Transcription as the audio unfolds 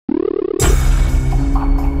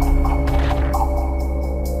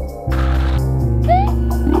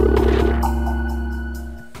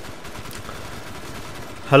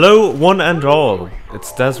Hello, one and all.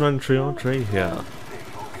 It's Desmond303 here.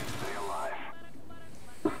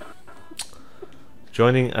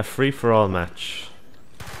 Joining a free-for-all match.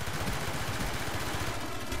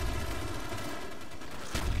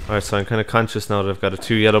 Alright, so I'm kind of conscious now that I've got a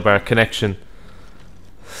 2 yellow bar connection.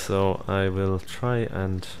 So I will try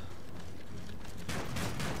and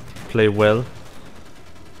play well,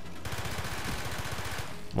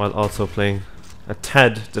 while also playing a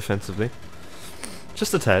tad defensively.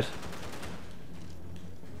 Just a tad.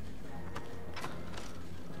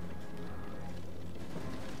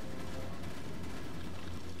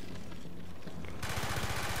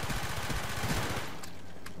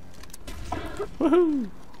 Woohoo!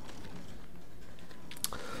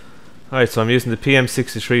 Alright, so I'm using the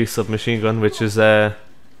PM63 submachine gun, which is kind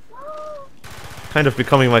of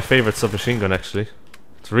becoming my favourite submachine gun actually.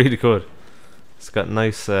 It's really good. It's got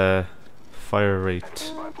nice fire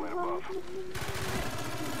rate.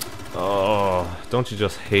 Oh, don't you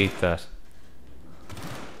just hate that?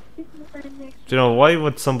 Do you know, why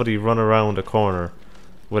would somebody run around a corner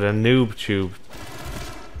with a noob tube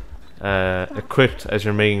equipped as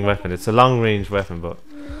your main weapon? It's a long range weapon, but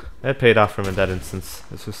it paid off for him in that instance.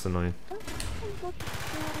 It's just annoying.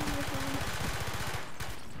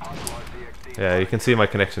 Yeah, you can see my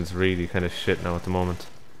connection's really kind of shit now at the moment.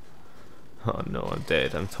 Oh no, I'm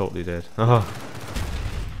dead. I'm totally dead. Oh.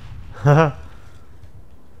 Haha.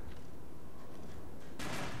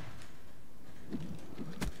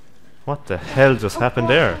 What the hell just happened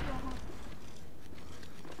there?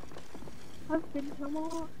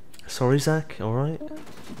 Sorry, Zach. Alright.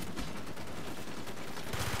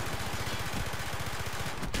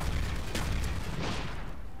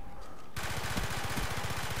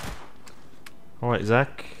 Alright,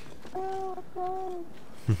 Zach.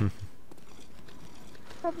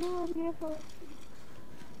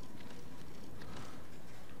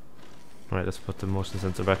 Alright, let's put the motion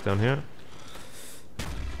sensor back down here.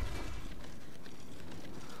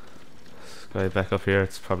 This guy back up here,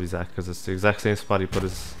 it's probably Zach because it's the exact same spot he put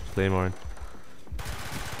his claymore in.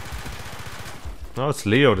 Oh, it's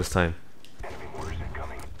Leo this time.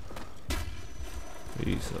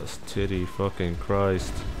 Jesus titty fucking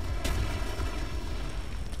Christ.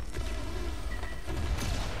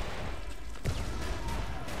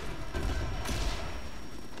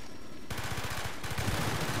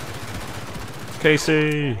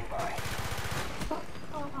 Casey!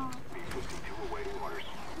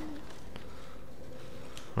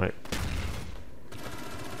 Right.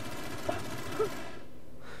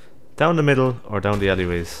 Down the middle or down the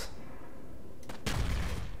alleyways?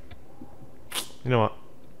 You know what?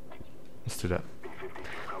 Let's do that.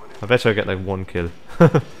 I bet you I get like 1 kill.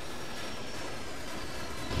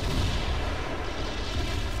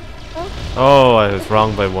 Oh, I was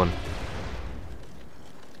wrong by 1.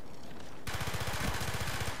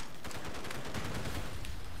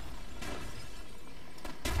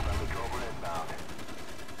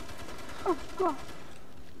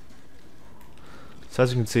 So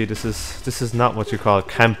as you can see, this is not what you call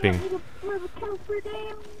camping.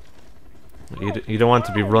 You don't want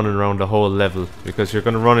to be running around the whole level because you're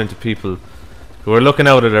going to run into people who are looking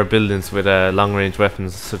out at their buildings with long range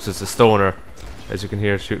weapons such as the stoner, as you can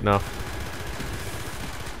hear shooting off,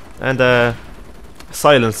 and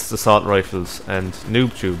silenced assault rifles and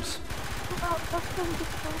noob tubes.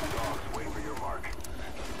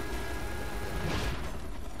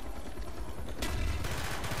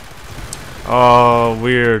 Oh,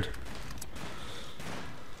 weird.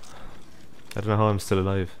 I don't know how I'm still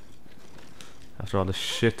alive after all the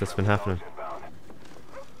shit that's been happening.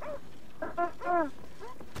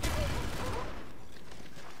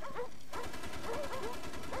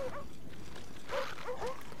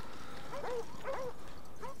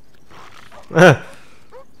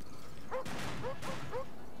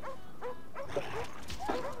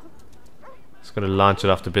 Just gonna launch it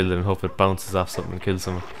off the building and hope it bounces off something and kills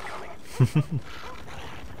someone.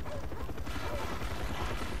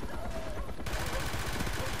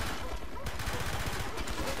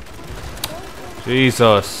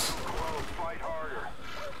 Jesus.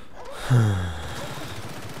 I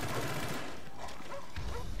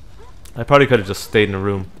probably could have just stayed in a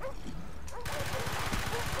room.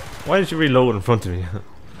 Why did you reload in front of me?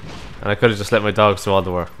 And I could have just let my dogs do all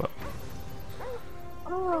the work, but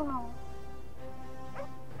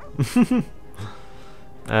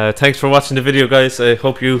thanks for watching the video, guys. I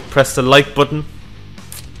hope you press the like button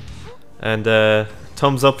and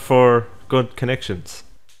thumbs up for good connections.